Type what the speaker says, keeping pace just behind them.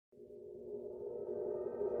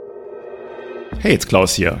Hey, it's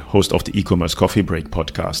Claus here, host of the Ecommerce Coffee Break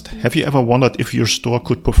podcast. Have you ever wondered if your store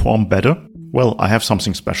could perform better? Well, I have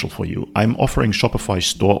something special for you. I'm offering Shopify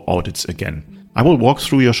store audits again. I will walk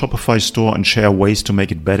through your Shopify store and share ways to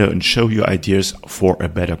make it better and show you ideas for a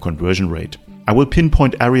better conversion rate. I will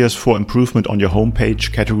pinpoint areas for improvement on your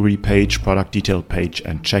homepage, category page, product detail page,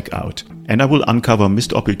 and checkout. And I will uncover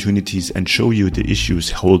missed opportunities and show you the issues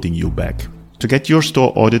holding you back. To get your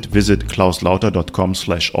store audit, visit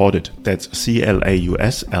klauslauter.com/audit. That's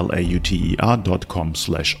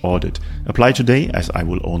CLAUSLAUTER.com/audit. Apply today, as I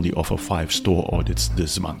will only offer 5 store audits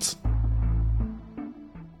this month.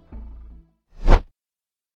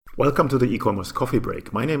 Welcome to the e-commerce coffee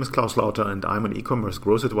break. My name is Claus Lauter and I'm an e-commerce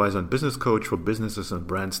growth advisor and business coach for businesses and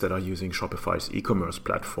brands that are using Shopify's e-commerce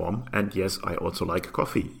platform. And yes, I also like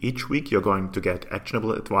coffee. Each week you're going to get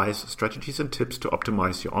actionable advice, strategies and tips to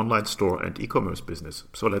optimize your online store and e-commerce business.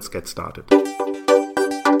 So let's get started.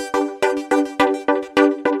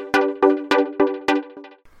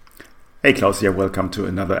 Hey, Claus here. Welcome to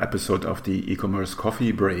another episode of the e-commerce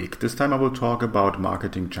coffee break. This time I will talk about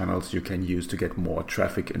marketing channels you can use to get more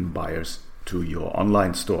traffic and buyers to your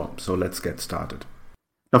online store. So let's get started.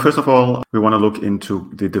 Now, first of all, we want to look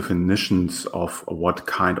into the definitions of what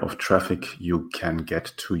kind of traffic you can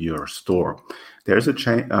get to your store. There is a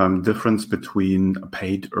difference between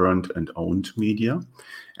paid, earned, and owned media.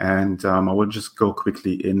 And I will just go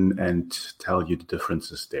quickly in and tell you the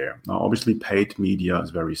differences there. Now, obviously, paid media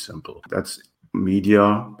is very simple. That's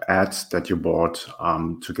media ads that you bought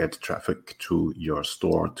to get traffic to your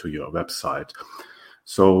store, to your website.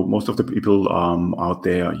 So most of the people out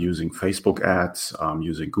there are using Facebook ads,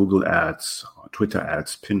 using Google ads, Twitter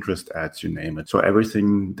ads, Pinterest ads, you name it. So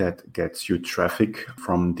everything that gets you traffic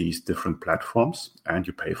from these different platforms, and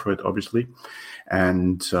you pay for it, obviously.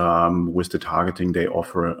 And with the targeting they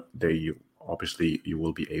offer, you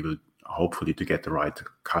will be able, hopefully, to get the right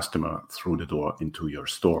customer through the door into your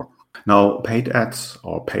store. Now, paid ads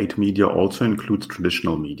or paid media also includes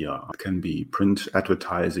traditional media. It can be print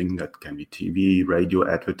advertising, that can be TV, radio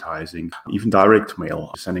advertising, even direct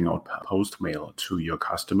mail. Sending out post mail to your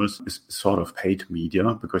customers is sort of paid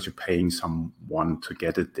media because you're paying someone to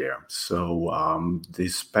get it there. So the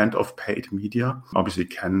spend of paid media obviously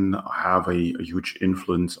can have a huge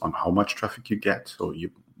influence on how much traffic you get. So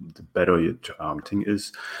the better your thing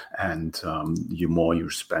is, and the more you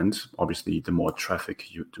spend, obviously, the more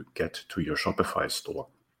traffic you get to your Shopify store.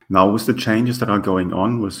 Now, with the changes that are going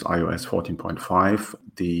on with iOS 14.5,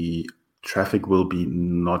 the traffic will be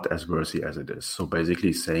not as worthy as it is. So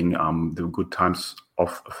basically saying the good times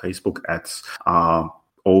of Facebook ads are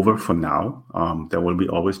over for now. There will be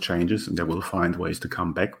always changes and they will find ways to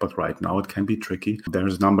come back. But right now it can be tricky.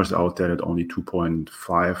 There's numbers out there that only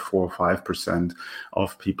 2.5%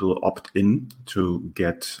 of people opt in to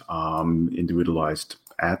get individualized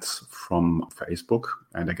ads from Facebook.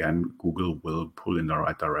 And again, Google will pull in the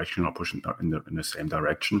right direction or push in the same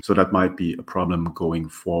direction. So that might be a problem going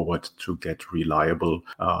forward to get reliable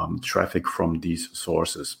traffic from these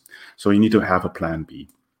sources. So you need to have a plan B.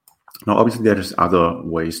 Now, obviously, there is other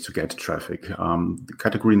ways to get traffic. The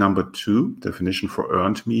category number 2, definition for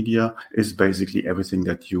earned media, is basically everything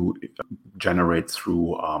that you generate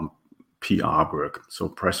through PR work. So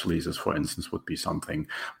press releases, for instance, would be something.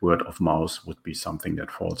 Word of mouth would be something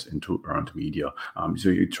that falls into earned media. So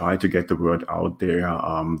you try to get the word out there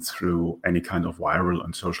through any kind of viral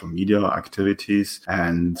and social media activities.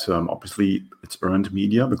 And obviously, it's earned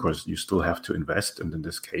media because you still have to invest. And in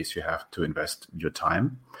this case, you have to invest your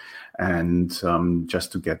time. And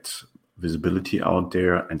just to get visibility out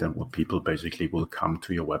there, and then what people basically will come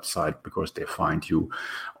to your website because they find you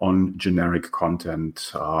on generic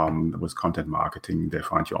content with content marketing. They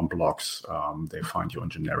find you on blogs. They find you on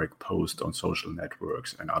generic posts on social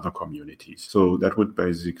networks and other communities. So that would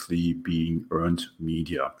basically be earned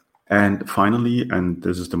media. And finally, and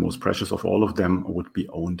this is the most precious of all of them, would be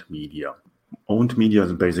owned media. Owned media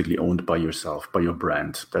is basically owned by yourself, by your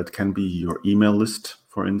brand. That can be your email list,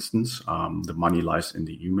 for instance. The money lies in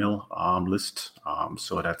the email list.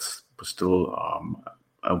 So that's still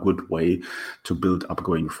a good way to build up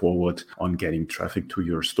going forward on getting traffic to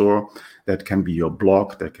your store. That can be your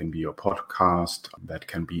blog, that can be your podcast, that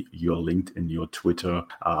can be your LinkedIn, your Twitter,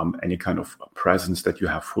 any kind of presence that you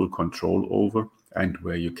have full control over and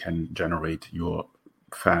where you can generate your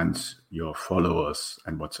fans, your followers,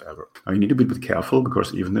 and whatsoever. Now, you need to be a bit careful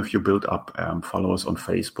because even if you build up followers on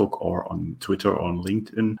Facebook or on Twitter or on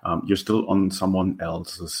LinkedIn, you're still on someone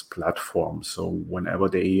else's platform. So whenever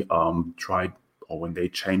they when they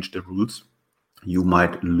change the rules you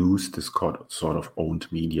might lose this sort of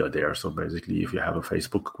owned media there. So basically, if you have a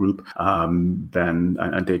Facebook group, then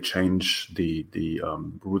and they change the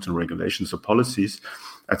rules and regulations or policies,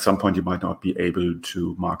 at some point you might not be able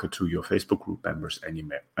to market to your Facebook group members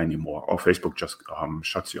anymore, or Facebook just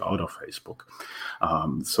shuts you out of Facebook.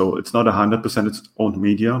 So it's not 100% its own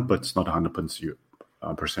media, but it's not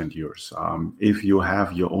 100% yours. If you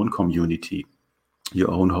have your own community, your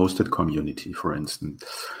own hosted community, for instance,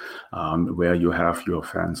 where you have your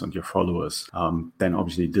fans and your followers, then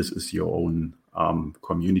obviously this is your own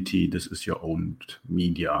community, this is your own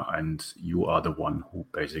media, and you are the one who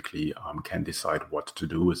basically can decide what to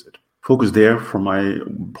do with it. Focus there, from my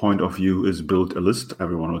point of view, is build a list.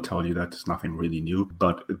 Everyone will tell you that it's nothing really new,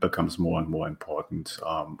 but it becomes more and more important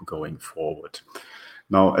going forward.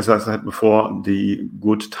 Now, as I said before, the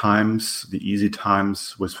good times, the easy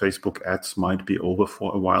times with Facebook ads might be over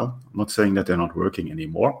for a while. I'm not saying that they're not working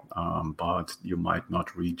anymore, but you might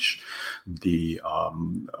not reach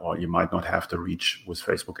or you might not have the reach with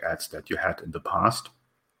Facebook ads that you had in the past.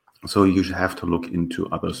 So you should have to look into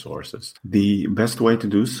other sources. The best way to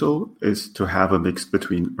do so is to have a mix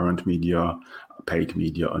between earned media, paid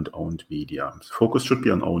media, and owned media. Focus should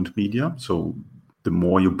be on owned media. So the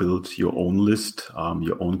more you build your own list,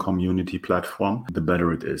 your own community platform, the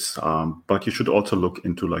better it is. But you should also look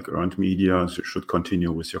into like earned media. So you should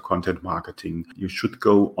continue with your content marketing. You should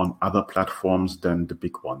go on other platforms than the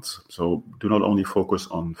big ones. So do not only focus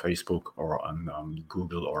on Facebook or on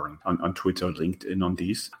Google or on Twitter, LinkedIn, on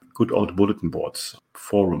these. Good old bulletin boards,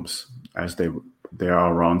 forums, as they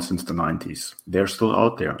are around since the 90s. They're still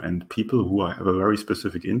out there, and people who have a very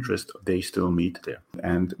specific interest, they still meet there.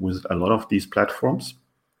 And with a lot of these platforms,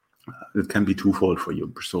 it can be twofold for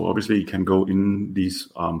you. So obviously you can go in these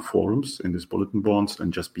forums, in these bulletin boards,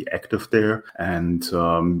 and just be active there and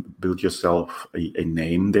build yourself a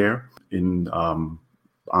name there in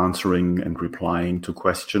answering and replying to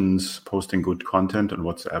questions, posting good content and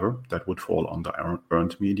whatsoever. That would fall under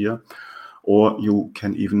earned media. Or you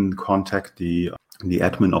can even contact the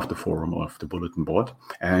admin of the forum or of the bulletin board,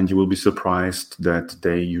 and you will be surprised that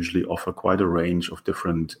they usually offer quite a range of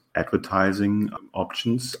different advertising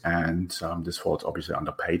options, and this falls obviously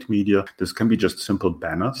under paid media. This can be just simple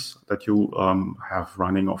banners that you have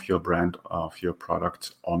running of your brand, of your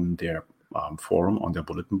product on their forum, on their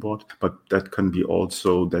bulletin board, but that can be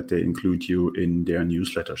also that they include you in their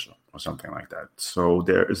newsletters or something like that. So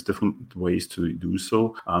there is different ways to do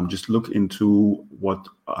so. Just look into what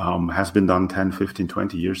has been done 10, 15,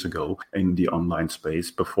 20 years ago in the online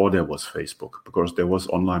space before there was Facebook, because there was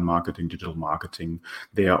online marketing, digital marketing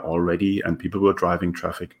there already, and people were driving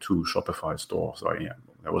traffic to Shopify stores.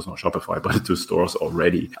 There was no Shopify, but to stores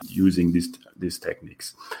already using these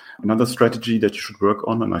techniques. Another strategy that you should work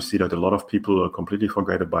on, and I see that a lot of people completely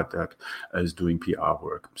forget about that, is doing PR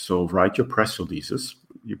work. So write your press releases.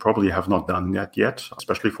 You probably have not done that yet,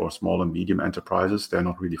 especially for small and medium enterprises. They're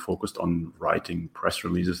not really focused on writing press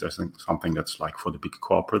releases. There's something that's like for the big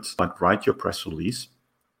corporates, but write your press release.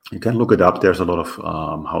 You can look it up. There's a lot of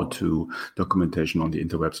how-to documentation on the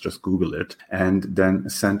interwebs. Just Google it and then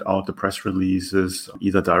send out the press releases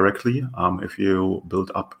either directly. If you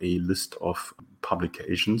build up a list of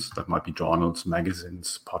publications, that might be journals,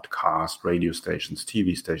 magazines, podcasts, radio stations,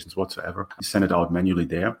 TV stations, whatsoever, you send it out manually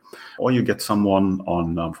there. Or you get someone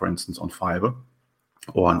on, for instance, on Fiverr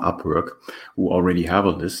or on Upwork who already have a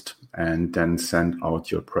list, and then send out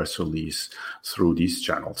your press release through these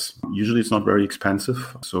channels. Usually it's not very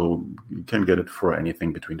expensive, so you can get it for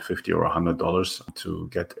anything between $50 or $100 to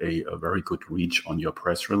get a very good reach on your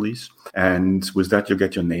press release. And with that, you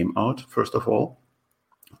get your name out, first of all.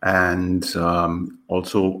 And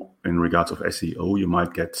also in regards of SEO, you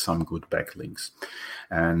might get some good backlinks.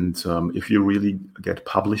 And if you really get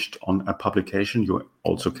published on a publication, you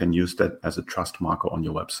also can use that as a trust marker on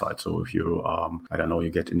your website. So if you, you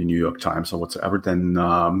get in the New York Times or whatsoever, then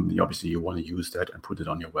obviously you want to use that and put it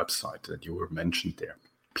on your website that you were mentioned there.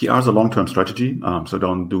 PR is a long-term strategy, so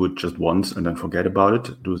don't do it just once and then forget about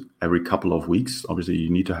it. Do it every couple of weeks. Obviously, you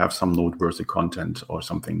need to have some noteworthy content or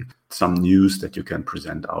something, some news that you can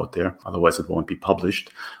present out there. Otherwise, it won't be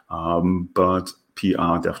published. But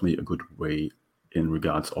PR definitely a good way in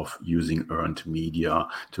regards of using earned media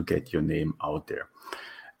to get your name out there.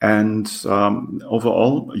 And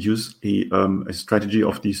overall, use a strategy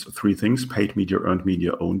of these three things: paid media, earned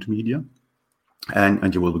media, owned media.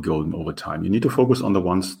 and you will be golden over time. You need to focus on the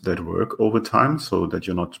ones that work over time so that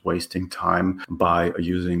you're not wasting time by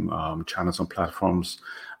using channels on platforms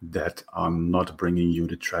that are not bringing you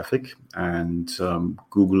the traffic. And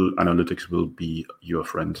Google Analytics will be your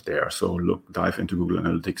friend there. So dive into Google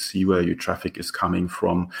Analytics, see where your traffic is coming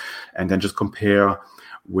from, and then just compare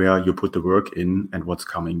where you put the work in and what's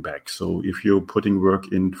coming back. So if you're putting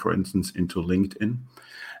work in, for instance, into LinkedIn,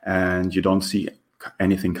 and you don't see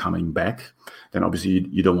anything coming back, then obviously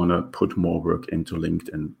you don't want to put more work into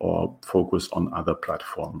LinkedIn or focus on other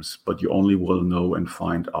platforms. But you only will know and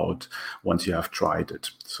find out once you have tried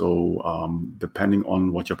it. So depending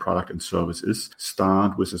on what your product and service is,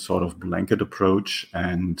 start with a sort of blanket approach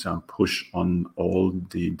and push on all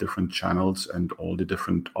the different channels and all the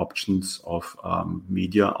different options of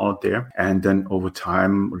media out there. And then over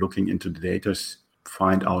time, looking into the data,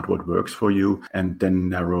 find out what works for you, and then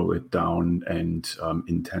narrow it down and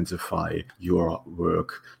intensify your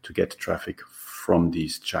work to get traffic from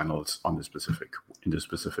these channels in the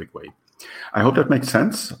specific way. I hope that makes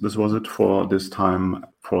sense. This was it for this time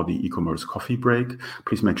for the e-commerce coffee break.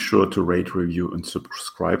 Please make sure to rate, review, and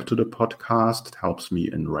subscribe to the podcast. It helps me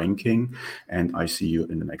in ranking, and I see you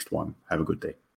in the next one. Have a good day.